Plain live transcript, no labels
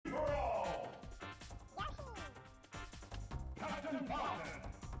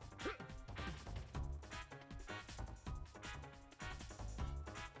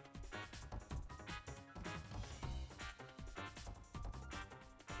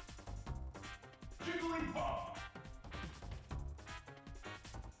Jigglypuff.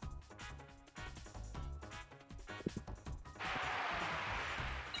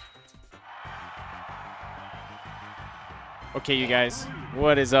 Okay, you guys,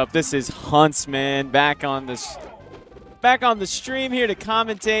 what is up? This is Huntsman back on the stream here to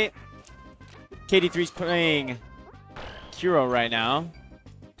commentate. KD3's playing Kuro right now,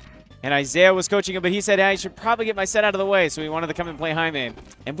 and Isaiah was coaching him, but he said, "Hey, I should probably get my set out of the way," so he wanted to come and play Jaime.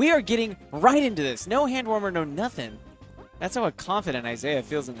 And we are getting right into this. No hand warmer, no nothing. That's how confident Isaiah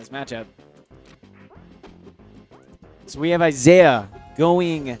feels in this matchup. So we have Isaiah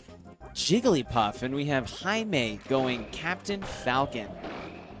going Jigglypuff, and we have Jaime going Captain Falcon.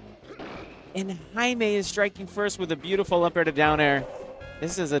 And Jaime is striking first with a beautiful up air to down air.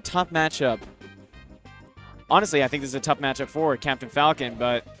 This is a tough matchup. Honestly, I think this is a tough matchup for Captain Falcon,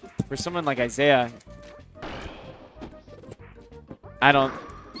 but for someone like Isaiah, I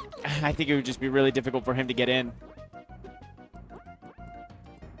think it would just be really difficult for him to get in.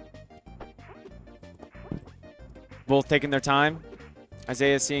 Both taking their time.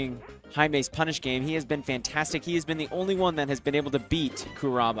 Isaiah seeing Jaime's punish game. He has been fantastic. He has been the only one that has been able to beat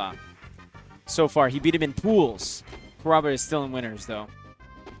Kuraba so far. He beat him in pools. Kuraba is still in winners, though.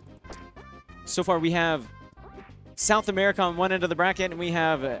 So far, we have South America on one end of the bracket, and we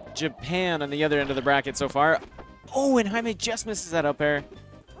have Japan on the other end of the bracket so far. Oh, and Jaime just misses that up air.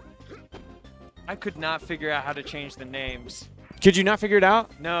 I could not figure out how to change the names. Could you not figure it out?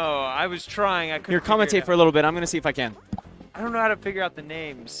 No, I was trying. I couldn't. Here, commentate for a little bit. I'm going to see if I can. I don't know how to figure out the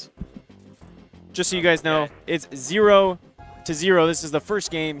names. Just so you guys know, it's 0-0. This is the first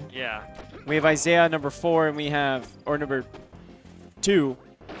game. Yeah. We have Isaiah number 4, and we have, or number 2,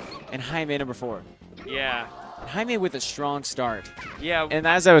 and Jaime number 4. Yeah. Jaime with a strong start. Yeah. And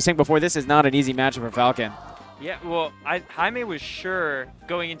as I was saying before, this is not an easy matchup for Falcon. Yeah, well, Jaime was sure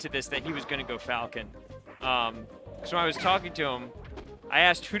going into this that he was going to go Falcon. So when I was talking to him, I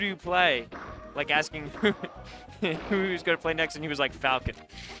asked, who do you play? Like asking who he was going to play next, and he was like, Falcon.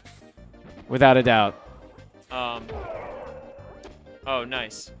 Without a doubt. Oh,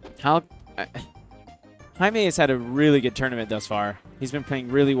 nice. Jaime has had a really good tournament thus far. He's been playing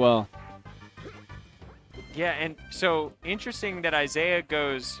really well. Yeah, and so interesting that Isaiah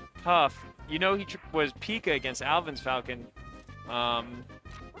goes Puff. You know, he was Pika against Alvin's Falcon.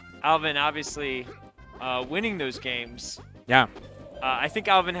 Alvin obviously winning those games. Yeah. I think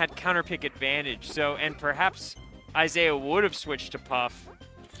Alvin had counter pick advantage. So, and perhaps Isaiah would have switched to Puff.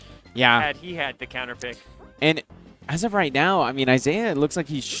 Yeah. Had he had the counter pick. And as of right now, I mean, Isaiah looks like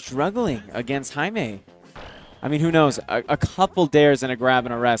he's struggling against Jaime. I mean, who knows? A couple dares and a grab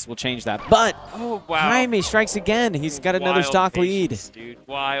and a rest will change that. But oh, wow. Jaime strikes again. He's got another stock lead. Dude.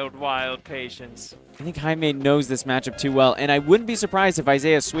 Wild, wild patience. I think Jaime knows this matchup too well. And I wouldn't be surprised if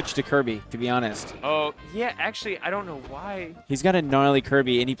Isaiah switched to Kirby, to be honest. Oh, yeah. Actually, I don't know why. He's got a gnarly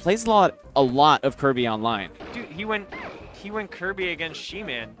Kirby, and he plays a lot of Kirby online. Dude, he went Kirby against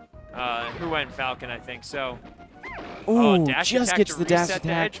She-Man, who went Falcon, I think. So. Ooh, dash just gets the dash attack.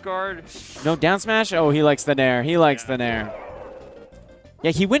 The edge guard. No down smash? Oh, he likes the nair. He likes the nair.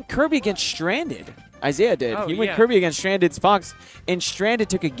 Yeah, he went Kirby against Stranded. Isaiah did. Oh, he went Kirby against Stranded's Fox, and Stranded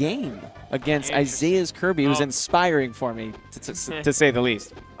took a game against Isaiah's Kirby. It was inspiring for me, to say the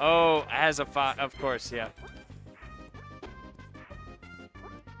least. Oh, as a Fox, of course, yeah.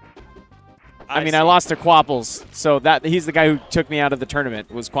 I mean, I lost to Quapples, so he's the guy who took me out of the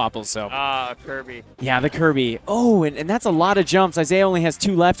tournament, was Quapples. So. Kirby. Yeah, the Kirby. Oh, and that's a lot of jumps. Isaiah only has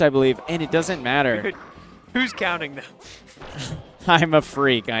 2 left, I believe, and it doesn't matter. Who's counting them? I'm a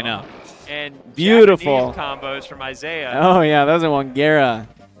freak, I know. And beautiful Japanese combos from Isaiah. Oh, yeah, that was a Wangera.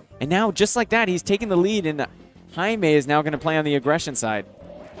 And now, just like that, he's taking the lead, and Jaime is now going to play on the aggression side.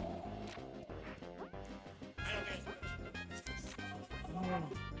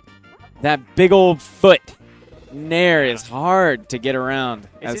 That big old foot nair is hard to get around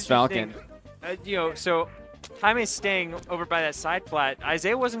as Falcon. You know, so Jaime's staying over by that side flat.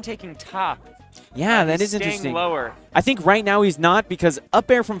 Isaiah wasn't taking top. Yeah, that is staying interesting. Lower. I think right now he's not, because up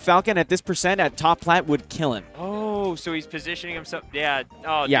air from Falcon at this percent at top plat would kill him. Oh, so he's positioning himself. Yeah.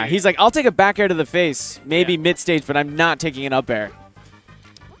 Oh, yeah, dude. he's like, I'll take a back air to the face, maybe mid-stage, but I'm not taking an up air.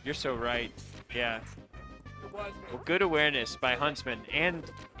 You're so right. Yeah. Well, good awareness by Huntsman and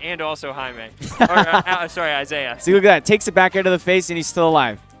also Jaime. Or, sorry, Isaiah. See, look at that. Takes it back air to the face, and he's still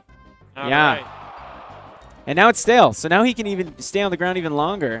alive. All yeah. Right. And now it's stale, so now he can even stay on the ground even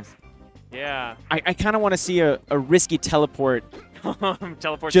longer. Yeah. I kind of want to see a risky teleport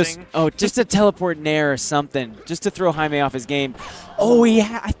Teleport Just thing. just a teleport nair or something, just to throw Jaime off his game. Oh,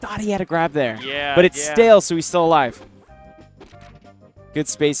 I thought he had a grab there. Yeah. But it's stale, so he's still alive. Good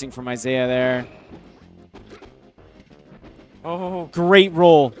spacing from Isaiah there. Oh. Great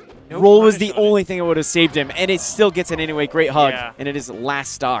roll. No Roll was the punish on it. only thing that would have saved him, and it still gets it anyway. Great hug, Yeah. and it is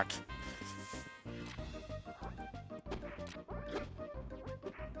last stock.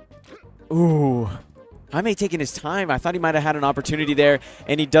 Ooh. Jaime taking his time. I thought he might have had an opportunity there,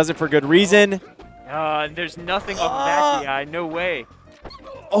 and he does it for good reason. There's nothing off the back of the eye. No way.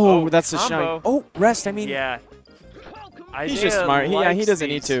 Oh, that's a combo. shine. Oh, rest. I mean, Yeah. he's Isaiah just smart. He likes doesn't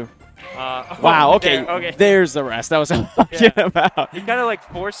these. need to. Oh, Wow, okay. Okay. There's the rest. That was what I'm talking about. He kind of like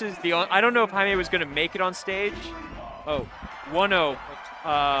forces the. I don't know if Jaime was going to make it on stage. Oh, 1-0.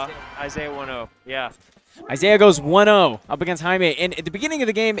 Isaiah 1-0. Yeah. Isaiah goes 1-0 up against Jaime. And at the beginning of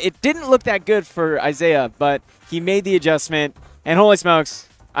the game, it didn't look that good for Isaiah, but he made the adjustment. And holy smokes,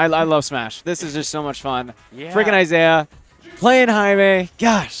 I love Smash. This is just so much fun. Yeah. Freaking Isaiah playing Jaime.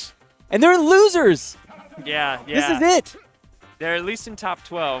 Gosh. And they're losers. Yeah. This is it. They're at least in top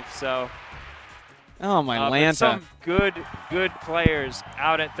 12, so. Oh, my But Lanta. some good players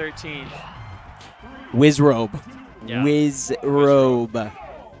out at 13. Wizrobe. Yeah. Wizrobe.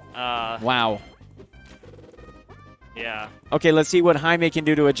 Wow. Yeah. Okay, let's see what Jaime can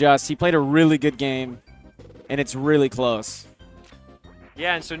do to adjust. He played a really good game, and it's really close.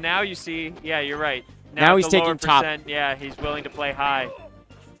 Yeah, and so now you see, yeah, you're right. Now at he's the lower taking top. percent, yeah, he's willing to play high.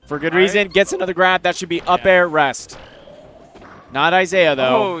 For good All right. reason. Gets another grab. That should be up Yeah. air rest. Not Isaiah,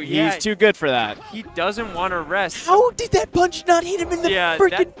 though. Oh, yeah. He's too good for that. He doesn't want to rest. How did that punch not hit him in the Yeah,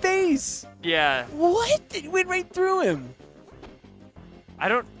 freaking face? Yeah. What? It went right through him. I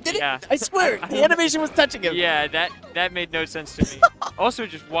don't. Did yeah. it? I swear, I the don't- animation was touching him. Yeah, that made no sense to me. Also,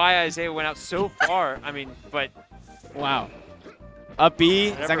 just why Isaiah went out so far. I mean, but Wow. Up B.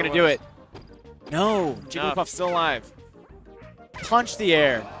 Is Whatever not going it to do was. it. No. Jigglypuff's still alive. Punch the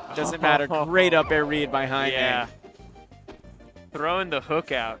air. Doesn't matter. Great up air read by Jaime. yeah, throwing the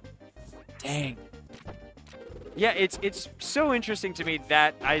hook out. Dang. Yeah, it's so interesting to me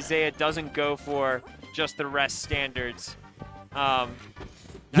that Isaiah doesn't go for just the rest standards. I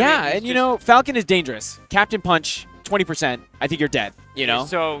Yeah, mean, and you know, Falcon is dangerous. Captain Punch, 20%. I think you're dead, you know?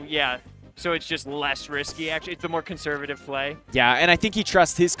 So yeah, so it's just less risky. Actually, it's the more conservative play. Yeah, and I think he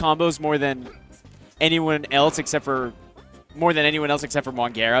trusts his combos more than anyone else except for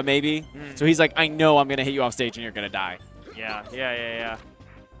Mongera, maybe. So he's like, I know I'm going to hit you off stage and you're going to die. Yeah.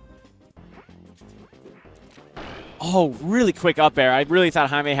 Oh, really quick up air. I really thought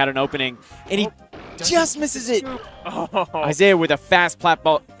Jaime had an opening, and he just misses it. Oh. Isaiah with a fast plat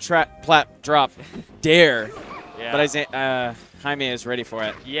drop dare. Yeah. But Jaime is ready for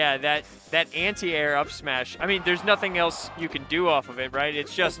it. Yeah, that anti-air up smash. I mean, there's nothing else you can do off of it, right?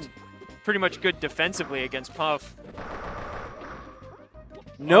 It's just pretty much good defensively against Puff.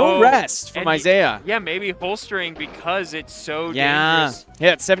 No rest from and Isaiah. Yeah, maybe holstering because it's so Yeah. dangerous.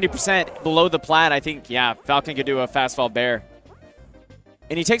 Yeah, it's 70% below the plat. I think, yeah, Falcon could do a fast fall bear.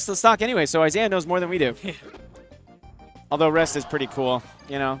 And he takes the stock anyway, so Isaiah knows more than we do. Although rest is pretty cool,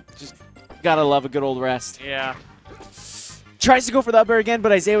 you know. Just gotta love a good old rest. Yeah. Tries to go for the up air again,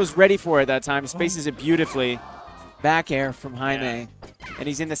 but Isaiah was ready for it that time. Spaces it beautifully. Back air from Jaime. Yeah. And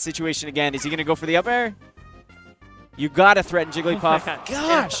he's in this situation again. Is he going to go for the up air? You got to threaten Jigglypuff.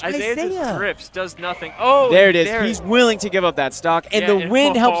 Gosh, Isaiah just Isaiah. drifts, does nothing. Oh, There it is. He's willing to give up that stock, and Yeah, the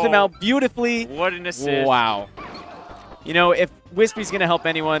wind helps him out beautifully. What an assist. Wow. You know, if Wispy's going to help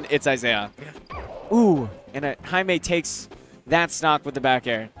anyone, it's Isaiah. Ooh, and Jaime takes that stock with the back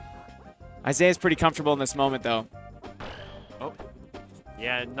air. Isaiah's pretty comfortable in this moment, though. Oh.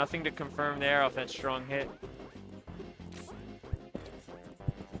 Yeah, nothing to confirm there off that strong hit.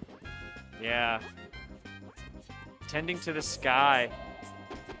 Yeah. Tending to the sky.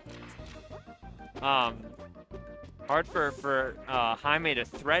 Hard for Jaime to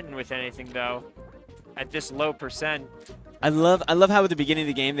threaten with anything though, at this low percent. I love how at the beginning of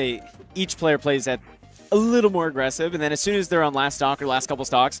the game each player plays at a little more aggressive, and then as soon as they're on last stock or last couple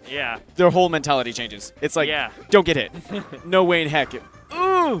stocks, Yeah. their whole mentality changes. It's like, Yeah. don't get hit. No way in heck.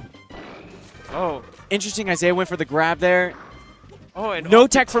 Ooh! Oh. Interesting, Isaiah went for the grab there. Oh, and No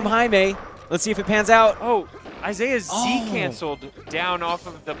tech from Jaime. Let's see if it pans out. Oh, Isaiah's Z Oh. canceled down off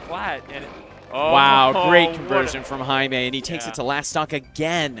of the plat, and oh, Wow, great what a- conversion from Jaime, and he takes Yeah. it to last stock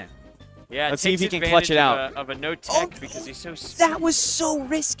again. Yeah, Let's see if he takes can clutch it advantage out. of a no tech Oh, because he's so speedy. That was so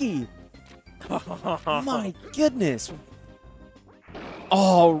risky. My goodness.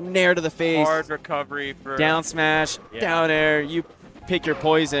 Oh, nair to the face. Hard recovery for Down smash, Yeah. down air. You pick your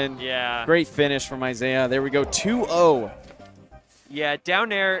poison. Yeah. Great finish from Isaiah. There we go, 2-0. Yeah,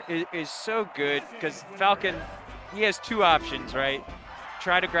 down air is so good because Falcon, he has two options, right?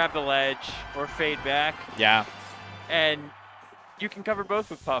 Try to grab the ledge or fade back. Yeah. And you can cover both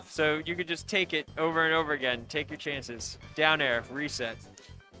with Puff, so you could just take it over and over again. Take your chances. Down air, reset.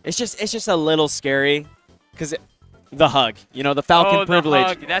 It's just a little scary because the hug, you know, the Falcon privilege.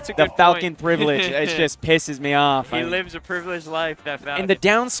 Hug. That's a the good Falcon point. privilege. It just pisses me off. He lives a privileged life, that Falcon. And the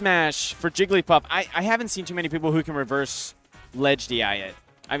down smash for Jigglypuff, I haven't seen too many people who can reverse ledge DI it.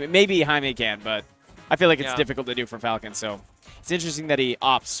 I mean, maybe Jaime can, but I feel like it's difficult to do for Falcon. So it's interesting that he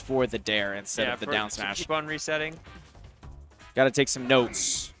opts for the dare instead of the down smash. Keep on resetting. Got to take some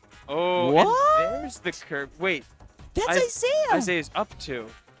notes. Oh, what? And there's the curve. Wait. That's Isaiah. Isaiah's up to.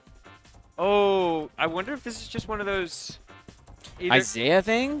 Oh, I wonder if this is just one of those Isaiah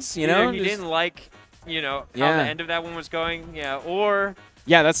things, you know? He didn't like, you know, how the end of that one was going. Yeah, or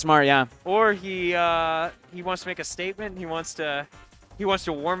yeah, that's smart, yeah. Or he wants to make a statement. He wants to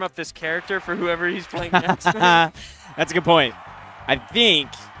warm up this character for whoever he's playing next. That's a good point. I think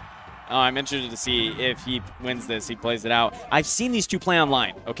I'm interested to see if he wins this, he plays it out. I've seen these two play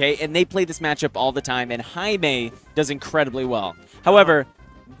online, okay? And they play this matchup all the time, and Jaime does incredibly well. However,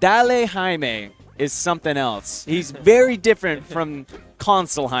 Dale Jaime is something else. He's very different from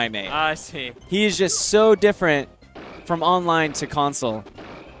console Jaime. I see. He is just so different from online to console.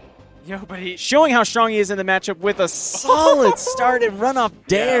 Yo, but he showing how strong he is in the matchup with a solid start and run off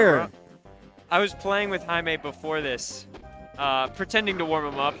dare. Yeah, I was playing with Jaime before this, pretending to warm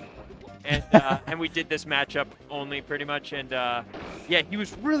him up, and we did this matchup only pretty much. And yeah, he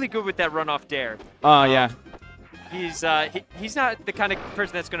was really good with that run off dare. Oh yeah. He's not the kind of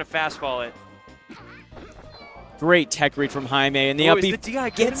person that's going to fastball it. Great tech read from Jaime, and the up B gets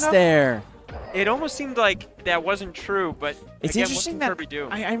enough? there. It almost seemed like that wasn't true, but it's again, interesting what can that Kirby do?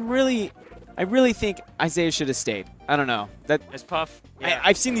 I really think Isaiah should have stayed. I don't know. That as Puff. Yeah.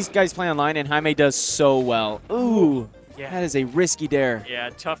 I've seen these guys play online, and Jaime does so well. Ooh, yeah. That is a risky dare. Yeah,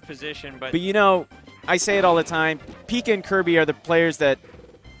 tough position, but you know, I say it all the time. Pika and Kirby are the players that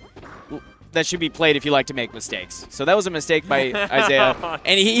should be played if you like to make mistakes. So that was a mistake by Isaiah,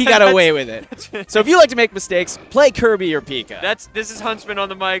 and he got away with it. So if you like to make mistakes, play Kirby or Pika. This is Huntsman on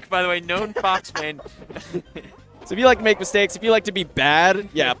the mic, by the way, known Foxman. So if you like to make mistakes, if you like to be bad,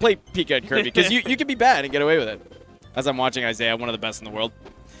 yeah, play Pika and Kirby, because you can be bad and get away with it. As I'm watching Isaiah, one of the best in the world.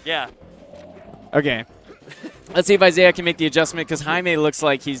 Yeah. Okay. Let's see if Isaiah can make the adjustment, because Jaime looks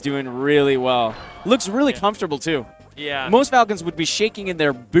like he's doing really well. Looks really comfortable, too. Yeah. Most Falcons would be shaking in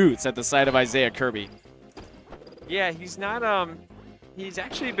their boots at the sight of Isaiah Kirby. Yeah, he's not, he's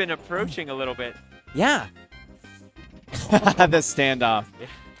actually been approaching a little bit. Yeah. The standoff. Yeah.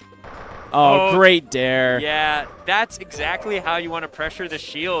 Oh, great dare. Yeah, that's exactly how you want to pressure the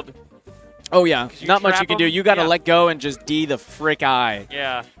shield. Oh, yeah. Not much you can do. You got to let go and just D the frick eye.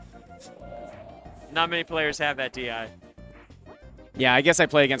 Yeah. Not many players have that DI. Yeah, I guess I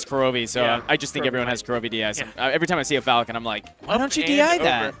play against Kurovi, so I just think everyone has Kurovi DI. So every time I see a Falcon, I'm like, why don't you DI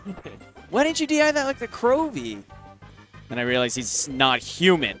that? Why didn't you DI that like the Kurovi? Then I realize he's not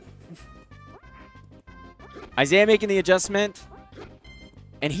human. Isaiah making the adjustment.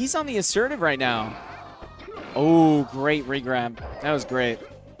 And he's on the assertive right now. Oh, great regrab. That was great.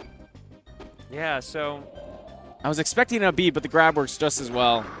 Yeah, so I was expecting a B, but the grab works just as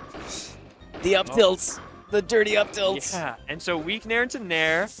well. The up tilts. The dirty up tilts. Yeah, and so weak nair into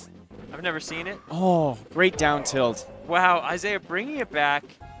nair. I've never seen it. Oh, great down tilt. Wow, Isaiah bringing it back.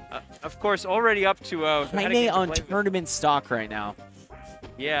 Of course, already up 2-0. Jaime on tournament stock right now.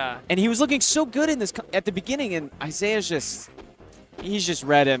 Yeah. And he was looking so good in this at the beginning, and Isaiah's he's just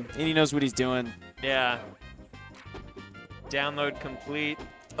read him, and he knows what he's doing. Yeah. Download complete.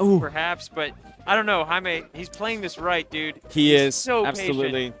 Ooh. Perhaps, but I don't know. Jaime, he's playing this right, dude. He is. So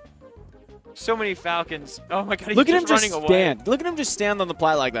absolutely. Patient. So many Falcons. Oh my God, he's Look at him just running away. Look at him just stand on the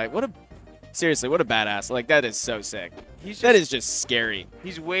plat like that. Seriously, what a badass. Like, that is so sick. That is just scary.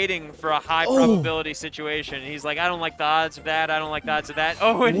 He's waiting for a high probability situation. He's like, I don't like the odds of that. I don't like the odds of that.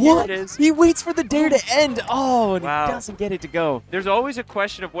 Oh, and here it is. He waits for the dare to end. Oh, and he doesn't get it to go. There's always a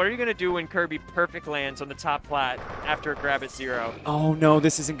question of what are you going to do when Kirby perfect lands on the top plat after a grab at 0. Oh, no,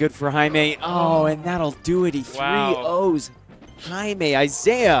 this isn't good for Jaime. Oh, and that'll do it. He 3-0s. Jaime,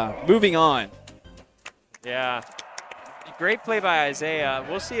 Isaiah, moving on. Yeah. Great play by Isaiah.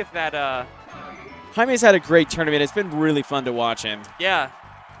 We'll see if that... Jaime's had a great tournament. It's been really fun to watch him. Yeah.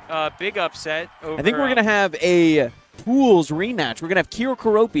 Big upset over... I think we're going to have a pools rematch. We're going to have Kiro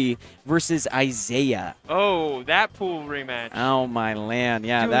Kuropi versus Isaiah. Oh, that pool rematch. Oh, my land.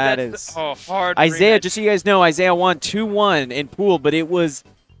 Yeah, dude, that is... hard Isaiah, rematch. just so you guys know, Isaiah won 2-1 in pool, but it was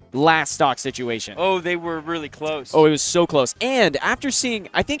last stock situation. Oh, they were really close. Oh, it was so close. And after seeing,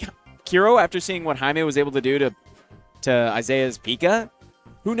 I think Kiro, after seeing what Jaime was able to do to Isaiah's Pika,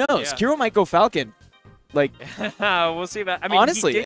 who knows? Yeah. Kiro might go Falcon. Like, We'll see about. I mean, honestly, he did